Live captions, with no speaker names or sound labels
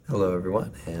Hello,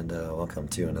 everyone, and welcome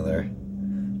to another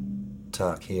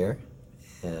talk here.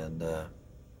 And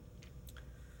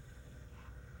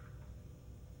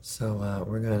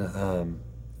we're going to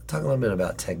talk a little bit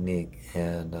about technique.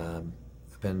 And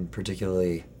I've been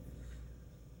particularly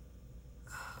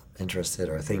interested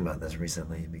or thinking about this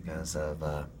recently because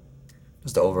of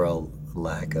just the overall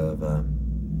lack of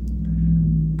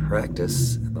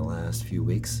practice in the last few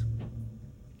weeks.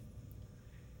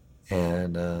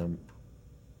 And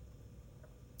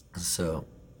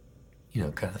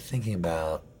kind of thinking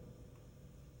about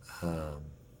um,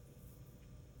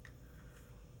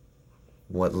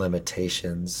 what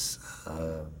limitations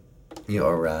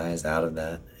arise out of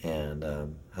that, and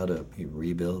how to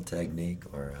rebuild technique,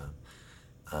 or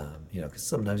because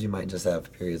sometimes you might just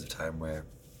have periods of time where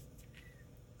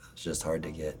it's just hard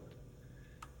to get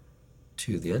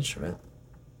to the instrument,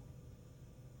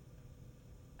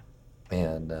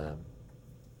 and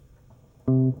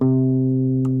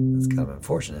that's kind of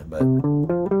unfortunate. But how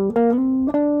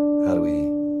do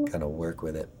we kind of work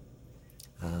with it?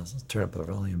 So let's turn up the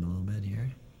volume a little bit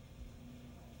here.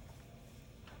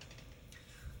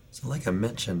 So like I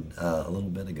mentioned a little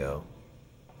bit ago,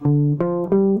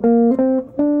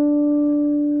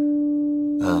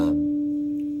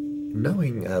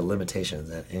 knowing limitations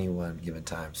at any one given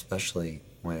time, especially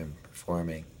when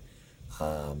performing,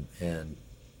 and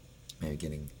maybe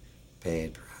getting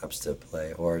paid perhaps to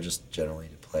play, or just generally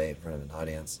to play in front of an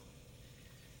audience,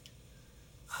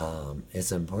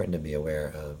 it's important to be aware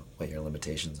of what your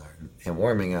limitations are. And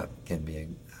warming up can be a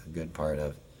good part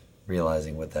of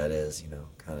realizing what that is,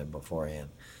 kind of beforehand.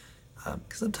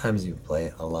 Because sometimes you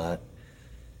play a lot,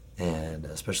 and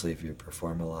especially if you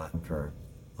perform a lot for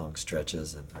long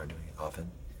stretches and are doing it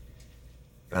often,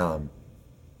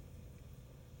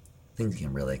 things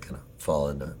can really kind of fall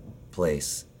into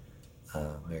place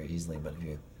very easily. But if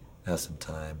you have some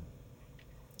time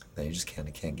that you just kind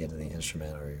of can't get to the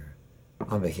instrument, or you're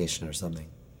on vacation or something,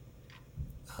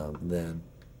 then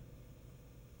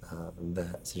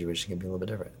that situation can be a little bit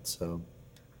different. So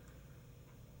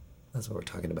that's what we're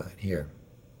talking about here.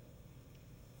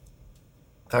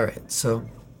 All right, so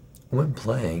when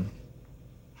playing,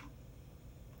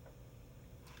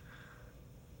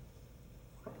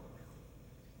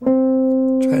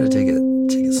 try to take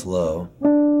it slow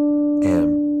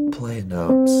and play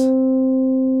notes.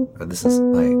 Or this is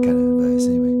my kind of advice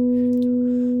anyway.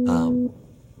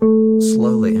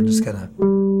 Slowly, and just kind of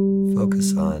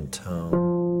focus on tone,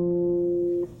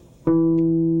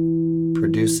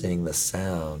 producing the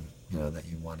sound that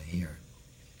you want to hear.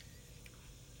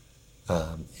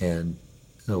 And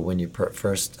when you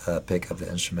first pick up the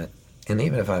instrument, and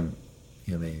even if I'm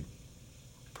maybe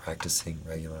practicing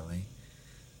regularly,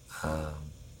 I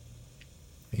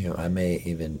may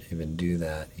even do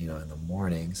that in the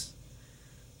mornings,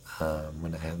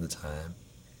 when I have the time.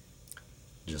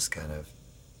 Just kind of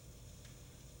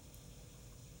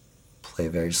play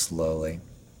very slowly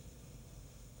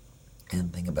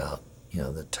and think about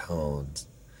the tones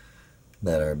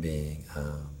that are being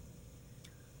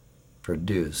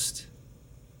produced,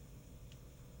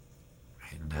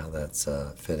 right, and how that's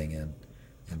fitting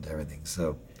into everything.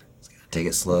 So just gotta take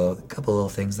it slow. A couple little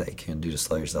things that you can do to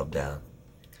slow yourself down.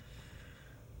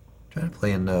 Try to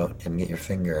play a note and get your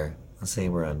finger. Let's say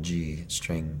we're on G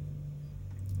string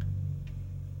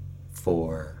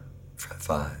 4, fret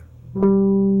 5.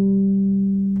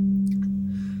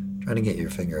 Try to get your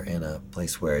finger in a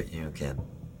place where you can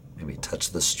maybe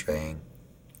touch the string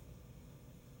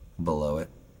below it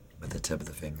with the tip of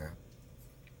the finger.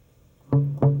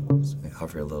 So you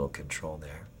offer a little control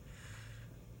there.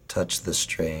 Touch the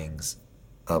strings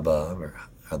above, or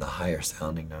the higher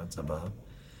sounding notes above,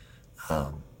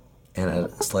 and at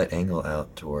a slight angle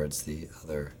out towards the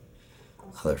other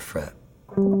fret.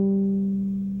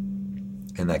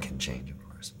 And that can change, of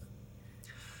course.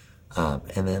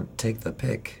 And then take the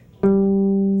pick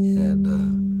and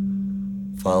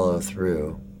follow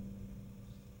through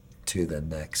to the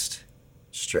next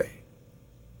string.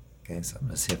 Okay, so I'm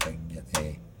going to see if I can get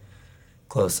a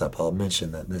close-up. I'll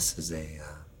mention that this is a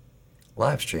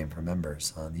live stream for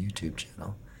members on the YouTube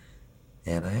channel,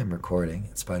 and I am recording,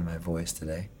 in spite of my voice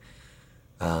today,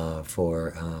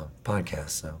 for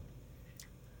podcasts.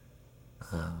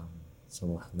 So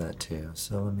we'll have that too.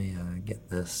 So let me get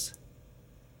this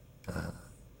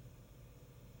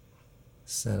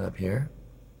set up here,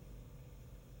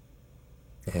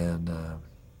 and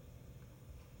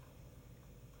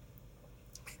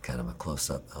kind of a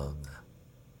close-up of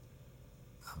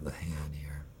the hand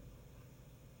here.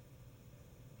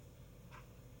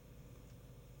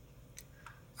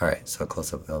 All right, so a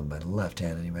close-up of my left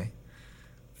hand anyway,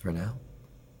 for now.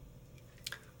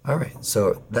 All right,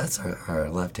 so that's our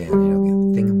left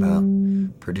hand. Think about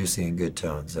producing a good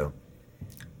tone. So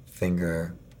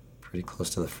finger pretty close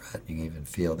to the fret. You can even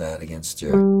feel that against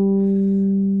your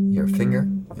finger.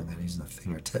 I'm going to use the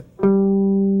fingertip.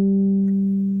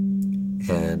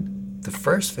 And the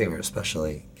first finger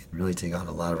especially can really take on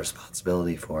a lot of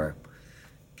responsibility for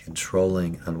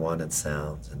controlling unwanted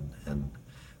sounds and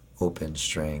open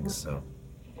strings. So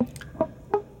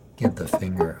get the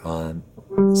finger on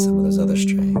some of those other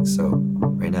strings. So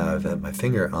right now I've had my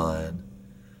finger on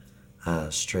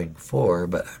string 4,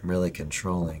 but I'm really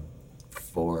controlling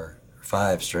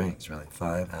 5 strings, really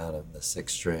 5 out of the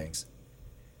 6 strings.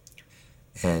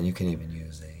 And you can even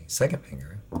use a second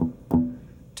finger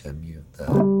to mute the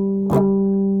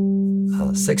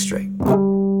 6th string.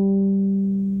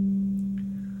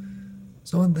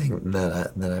 So one thing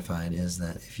that I find is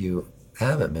that if you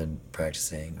haven't been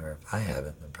practicing, or if I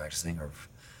haven't been practicing, or if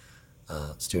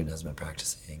a student has been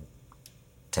practicing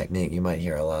technique, you might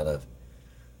hear a lot of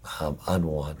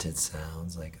unwanted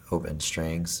sounds like open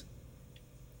strings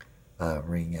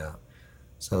ringing out.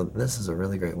 So this is a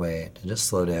really great way to just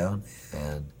slow down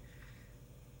and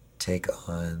take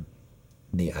on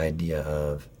the idea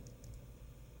of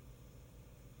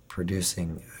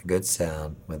producing a good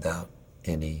sound without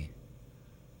any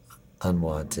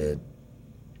unwanted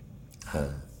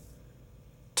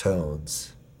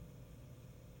tones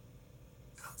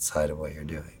outside of what you're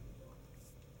doing.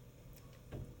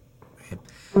 Right?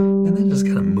 And then just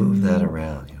kind of move that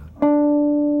around,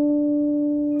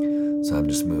 So I'm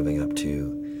just moving up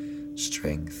to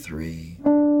string 3,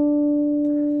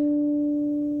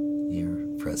 here,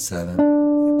 fret 7,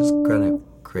 just kind of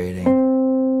creating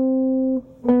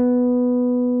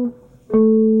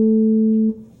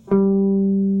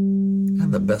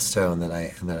the best tone that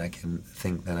I can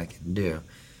think that I can do.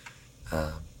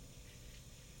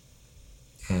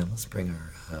 And let's bring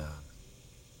our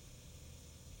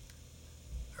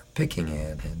picking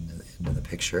hand into the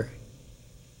picture.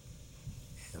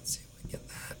 And see if we can get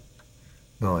that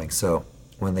going. So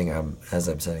one thing as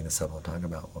I'm setting this up, I'll talk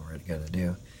about what we're going to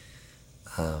do.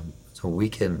 So we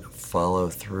can follow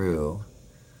through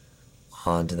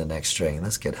onto the next string. And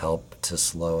this could help to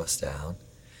slow us down.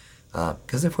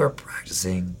 Because if we're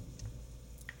practicing,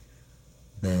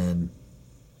 then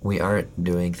we aren't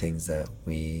doing things that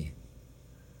we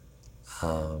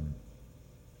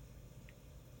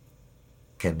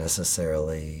can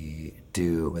necessarily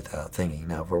do without thinking.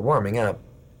 Now, if we're warming up,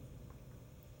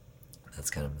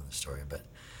 that's kind of another story, but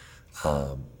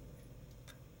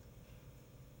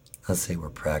let's say we're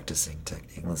practicing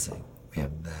technique. Let's say we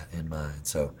have that in mind.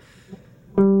 So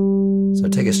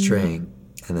take a string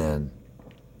and then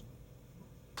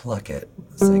pluck it,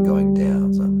 say going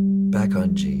down. So I'm back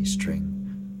on G,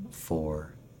 string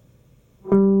 4,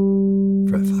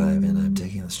 fret 5, and I'm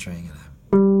taking the string and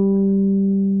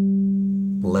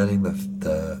I'm letting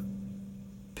the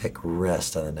pick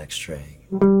rest on the next string.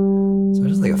 So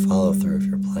just like a follow through if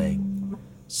you're playing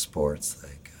sports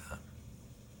like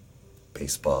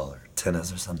baseball or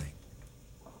tennis or something.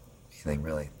 Anything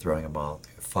really, throwing a ball,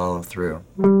 you follow through.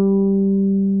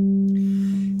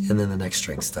 And then the next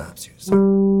string stops you. So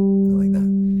go like that.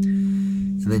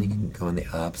 And then you can go in the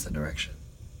opposite direction.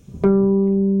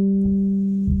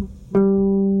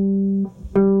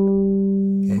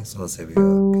 Okay, so let's say we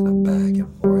go kind of back and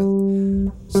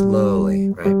forth slowly,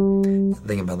 right? And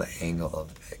think about the angle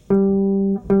of the pick.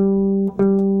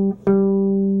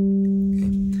 Okay.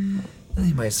 Then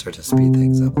you might start to speed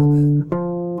things up a little bit.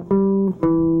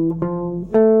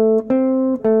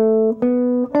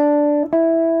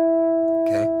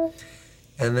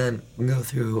 And then go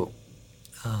through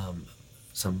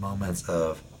some moments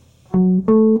of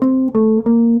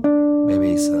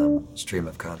maybe some stream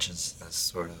of consciousness,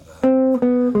 sort of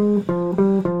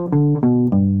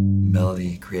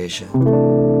melody creation.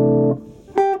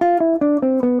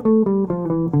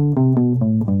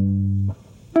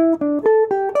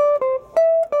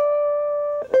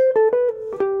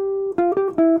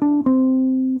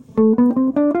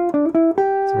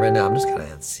 So right now I'm just kind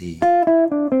of at C.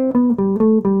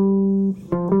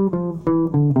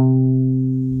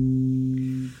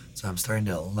 So I'm starting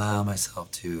to allow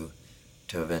myself to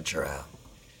venture out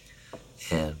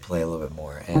and play a little bit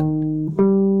more. And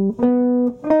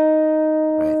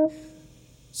right.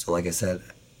 So like I said,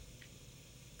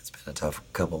 it's been a tough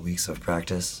couple weeks of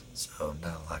practice, so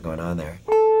not a lot going on there.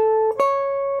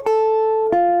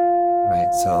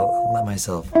 Right. So I'll let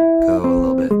myself go a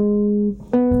little bit.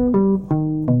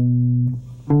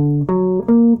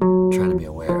 Trying to be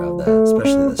aware of that,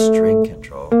 especially the string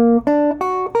control.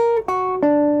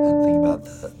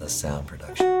 The sound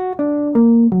production.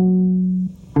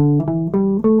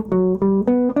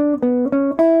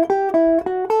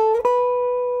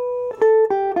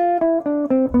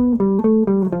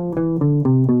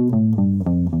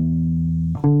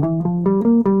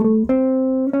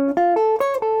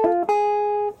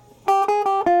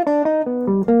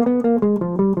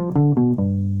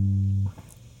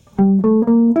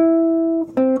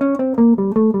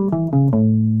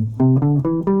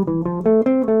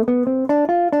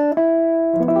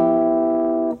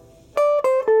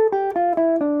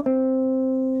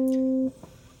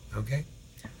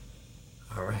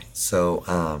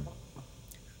 So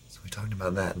we talked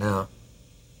about that. Now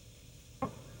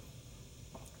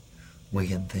we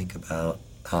can think about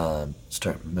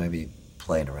start maybe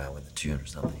playing around with the tune or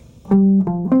something.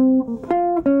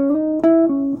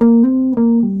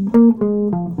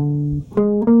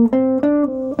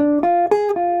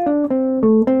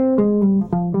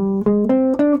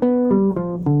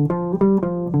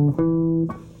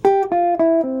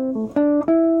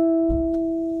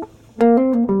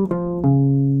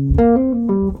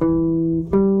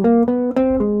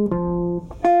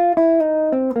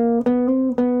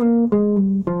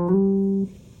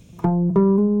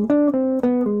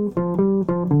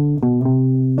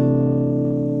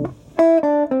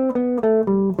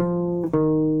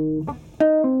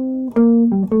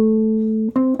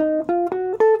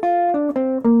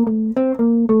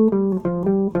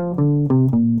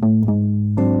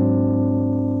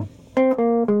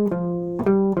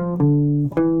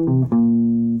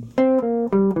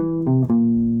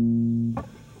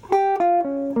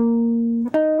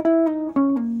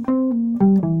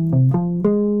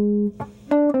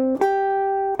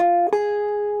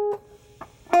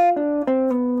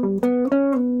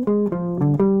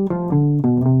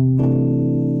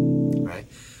 Right?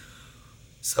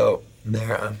 So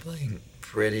there I'm playing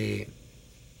really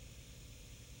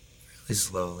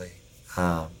slowly.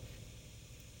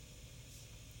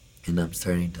 And I'm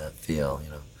starting to feel,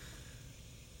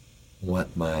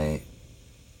 what my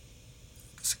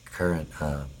current,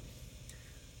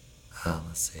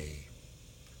 let's see,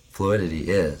 fluidity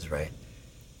is, right?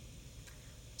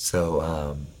 So,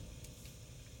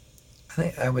 I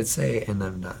think I would say, and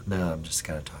I'm not, now I'm just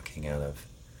kind of talking out of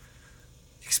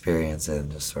experience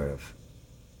and just sort of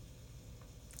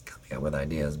coming up with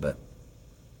ideas, but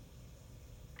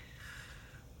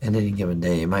in any given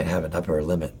day, you might have an upper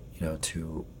limit,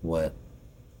 to what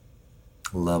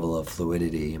level of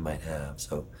fluidity you might have.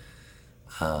 So,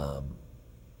 I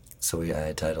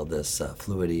titled this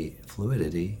fluidity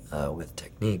with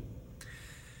technique,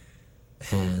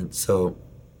 and so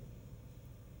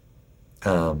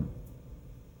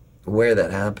where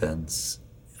that happens,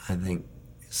 I think,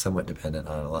 is somewhat dependent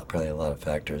on probably a lot of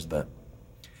factors. But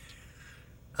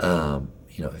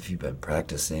if you've been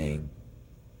practicing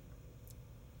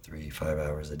 3-5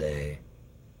 hours a day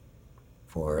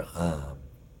for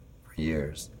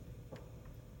years,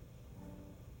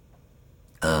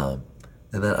 then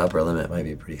that upper limit might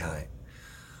be pretty high.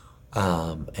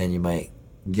 And you might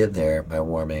get there by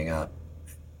warming up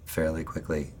fairly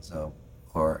quickly,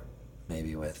 or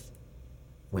maybe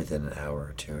within an hour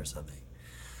or two or something.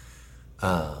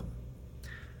 But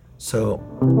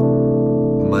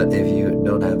if you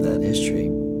don't have that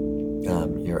history,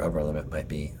 your upper limit might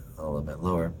be a little bit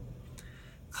lower.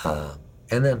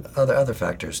 And then other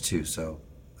factors too. So,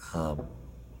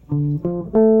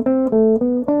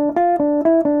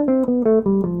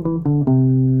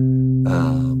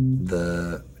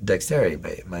 the dexterity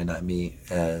might not be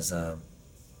as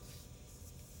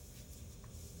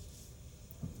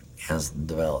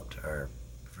developed, or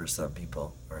for some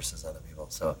people versus other people.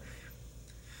 So,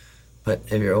 but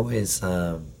if you're always,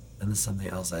 and this is something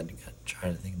else I try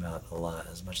to think about a lot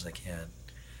as much as I can.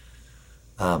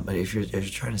 But if you're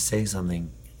trying to say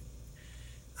something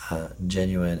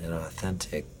genuine and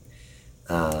authentic,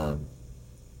 the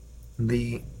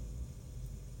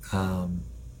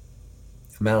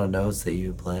amount of notes that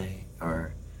you play,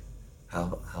 or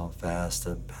how fast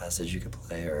a passage you can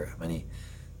play, or how many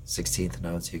 16th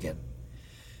notes you can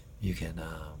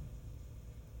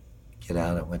get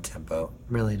out at what tempo,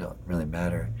 really don't really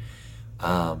matter.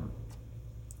 And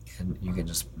you can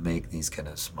just make these kind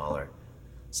of smaller,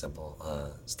 simple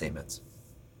statements.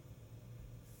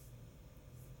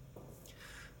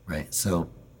 Right, so,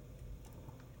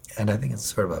 and I think it's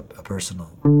sort of a personal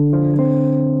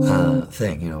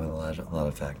thing, with a lot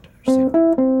of factors.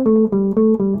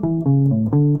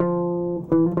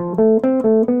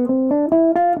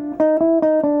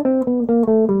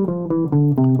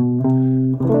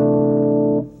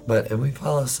 But if we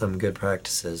follow some good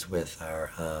practices with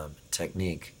our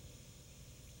technique,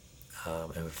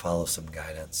 and we follow some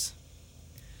guidance,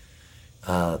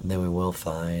 then we will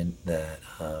find that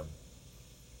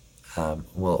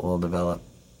we'll develop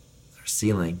our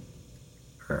ceiling,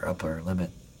 or upper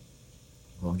limit.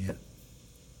 We'll get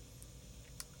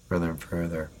further and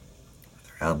further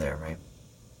out there, right?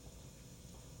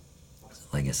 So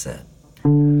like I said,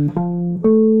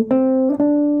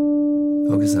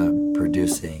 focus on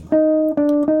producing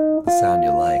the sound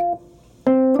you like.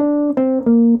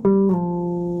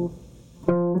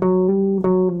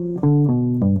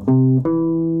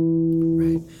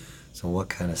 Right? So what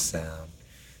kind of sound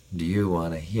do you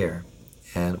want to hear?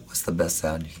 And what's the best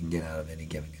sound you can get out of any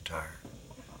given guitar,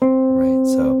 right?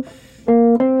 So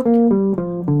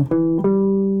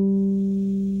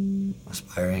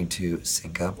aspiring to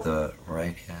sync up the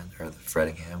right hand or the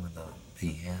fretting hand with the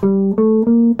B hand.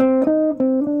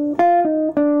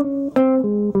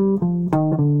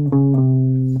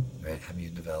 Right, have you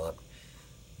develop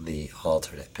the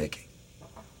alternate picking,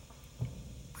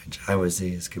 which I would say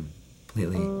is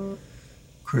completely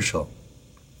crucial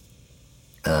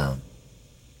to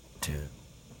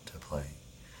play.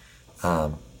 Maybe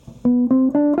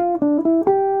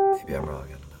I'm wrong,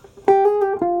 I don't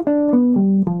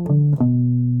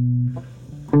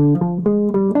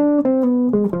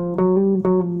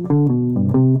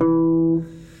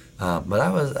know. But I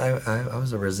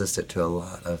was resistant to a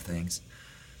lot of things,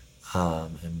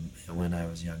 and when I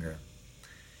was younger,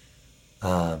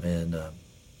 and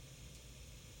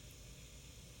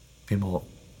people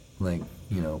like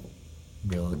real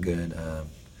good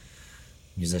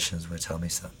musicians would tell me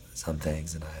some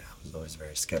things, and I was always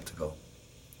very skeptical.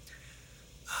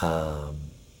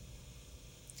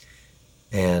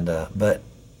 But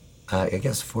I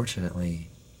guess fortunately,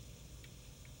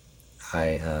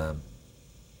 I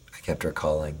kept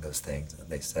recalling those things that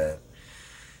they said,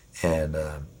 and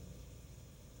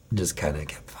just kind of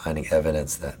kept finding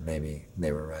evidence that maybe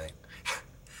they were right.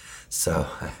 So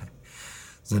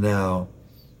now,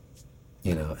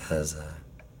 as a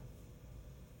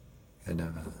kind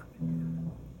of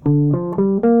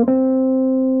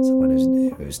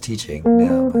someone who's teaching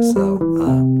now myself,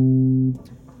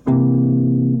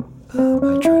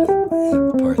 I try to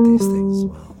impart these things as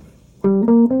well.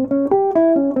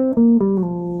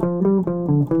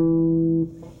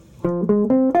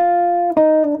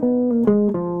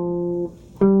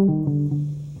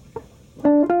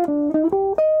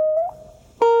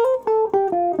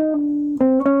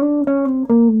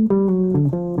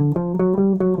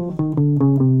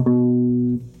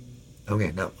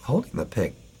 Okay, now holding the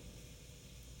pick,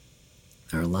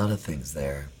 there are a lot of things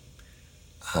there,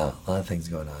 a lot of things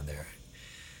going on there.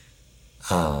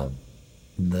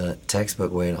 The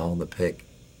textbook way to hold the pick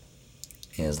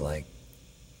is like,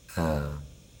 kind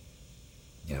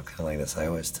of like this. I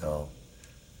always tell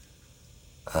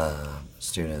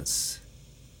students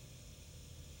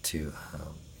to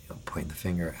point the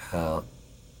finger out,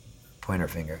 pointer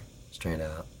finger straight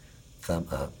out, thumb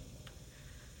up.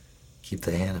 Keep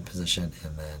the hand in position,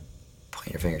 and then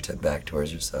point your fingertip back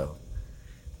towards yourself.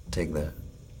 Take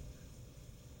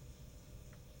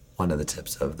one of the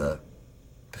tips of the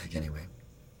pick anyway.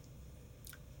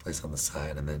 Place on the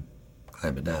side, and then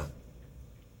clamp it down.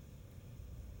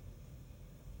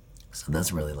 So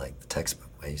that's really like the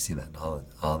textbook way. You see that in all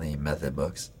the method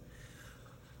books.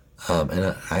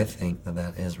 And I think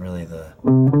that is really the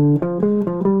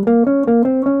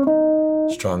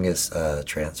strongest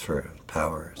transfer of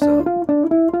power.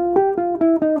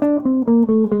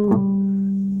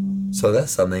 So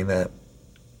that's something that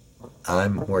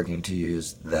I'm working to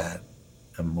use that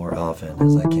more often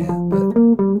as I can.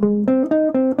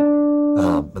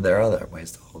 But there are other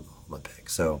ways to hold the pick.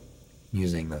 So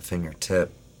using the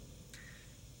fingertip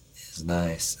is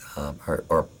nice,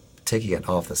 or taking it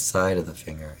off the side of the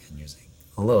finger and using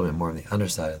a little bit more of the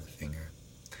underside of the finger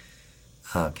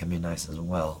can be nice as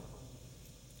well,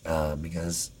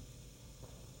 because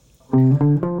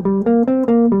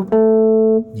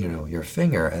your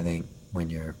finger, I think, when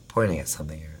you're pointing at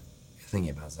something, you're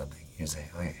thinking about something. You say,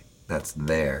 okay, that's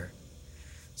there.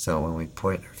 So when we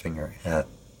point our finger at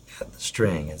the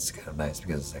string, it's kind of nice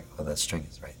because it's like, oh, that string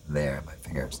is right there. My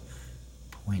finger's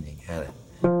pointing at it.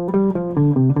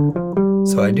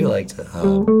 So I do like to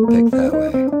pick that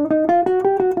way.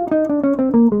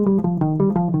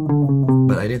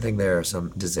 But I do think there are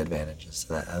some disadvantages to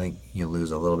that. I think you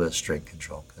lose a little bit of string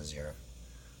control because your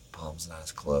palm's not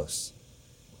as close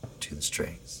to the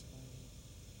strings.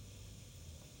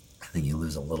 I think you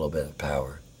lose a little bit of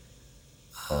power,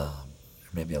 or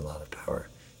maybe a lot of power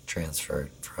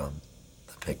transferred from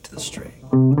the pick to the string.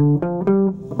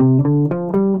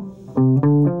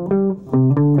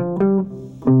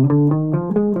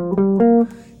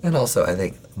 And also, I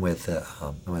think with the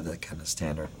kind of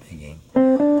standard picking,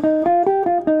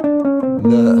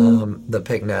 the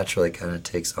pick naturally kind of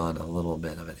takes on a little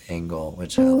bit of an angle,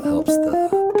 which helps the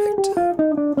pick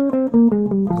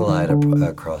to glide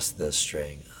across the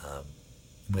string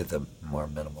with a more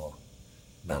minimal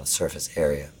amount of surface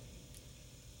area.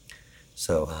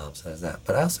 So there's that.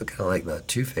 But I also kind of like the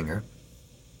two finger,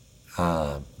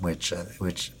 which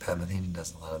Pat Metheny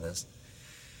does a lot of this,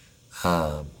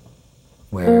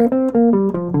 where you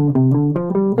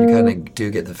kind of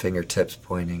do get the fingertips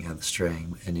pointing at the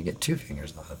string, and you get two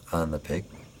fingers on the pick.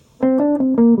 And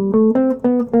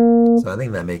So I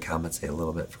think that may compensate a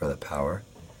little bit for the power.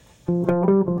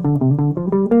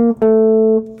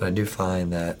 But I do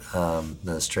find that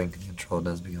the string control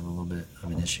does become a little bit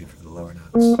of an issue for the lower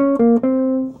notes.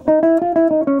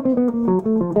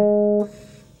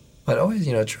 But always,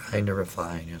 trying to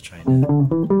refine, trying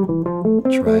to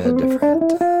try a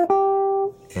different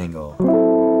angle,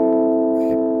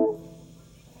 right?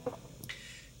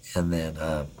 And then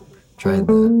trying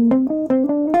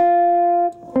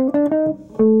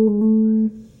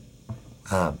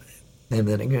and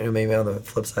then maybe on the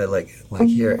flip side, like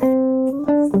here.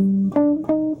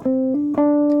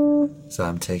 So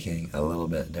I'm taking a little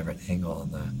bit different angle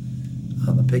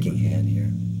on the picking hand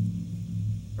here,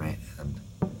 right? And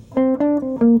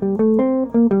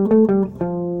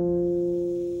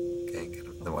okay,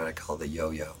 kind of what I call the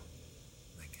yo-yo,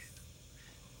 like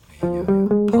yo-yo,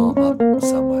 palm up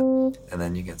somewhat, and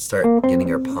then you can start getting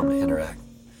your palm to interact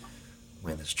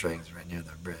with the strings right near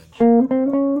the bridge.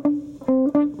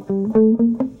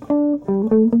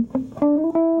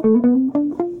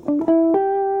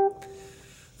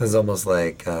 It's almost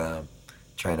like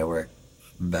trying to work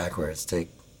backwards, take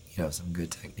some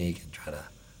good technique and try to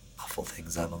muffle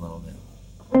things up a little bit.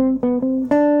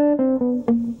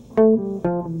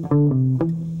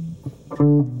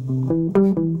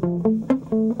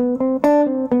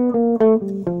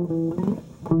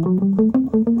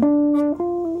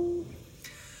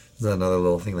 This is another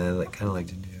little thing that I kind of like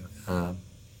to do,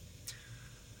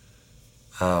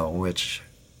 which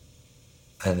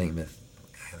I think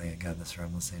I got this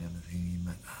from listening to Matheny,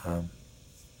 but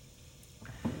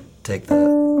take the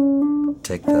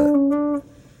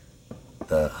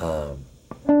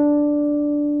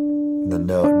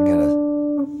note and kind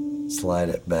of slide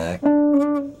it back,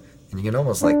 and you can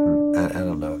almost I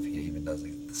don't know if he even does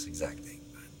this exact thing,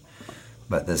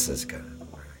 but this is kind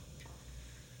of where I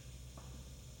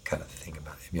kind of think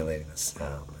about emulating the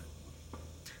sound.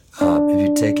 If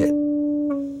you take it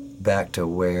back to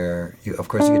where of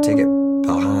course you could take it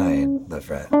behind the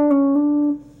fret,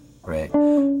 right?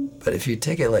 But if you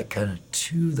take it kind of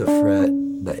to the fret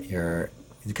that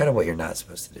it's kind of what you're not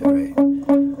supposed to do, right?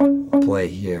 Play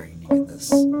here and you get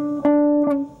this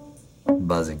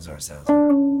buzzing sort of sound.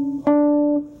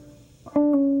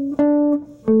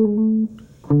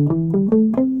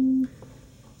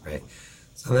 Right?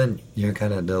 So then you're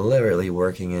kind of deliberately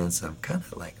working in some kind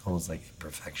of almost like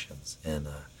imperfections in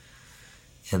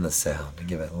the sound to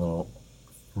give it a little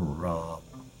raw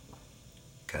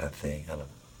kind of thing. I don't know.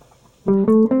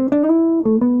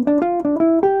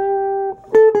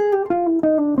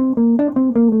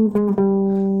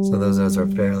 So those notes are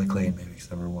fairly clean, maybe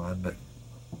except for one, but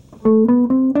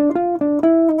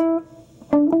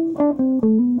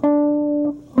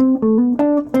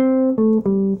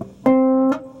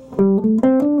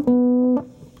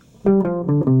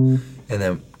and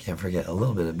then can't forget a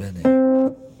little bit of bending.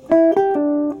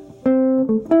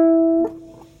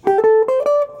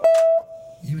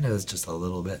 Even if it's just a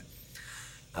little bit,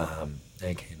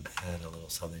 I can add a little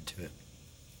something to it.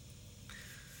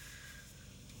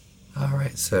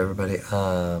 Alright, so everybody,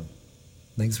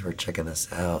 thanks for checking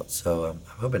this out. So I'm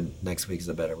hoping next week is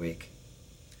a better week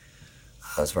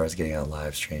as far as getting on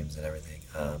live streams and everything.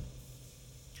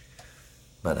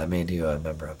 But I may do a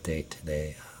member update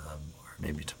today or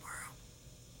maybe tomorrow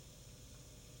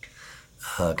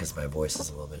because my voice is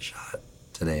a little bit shot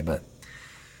today. But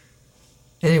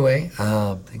anyway,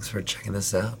 thanks for checking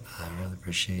this out. I really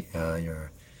appreciate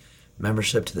your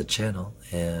membership to the channel,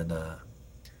 and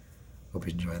hope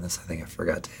you enjoy this. I think I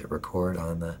forgot to hit record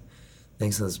on the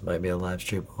thing, so this might be a live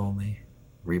stream only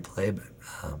replay, but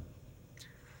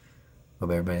hope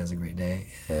everybody has a great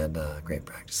day and a great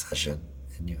practice session,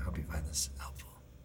 and hope you find this helpful.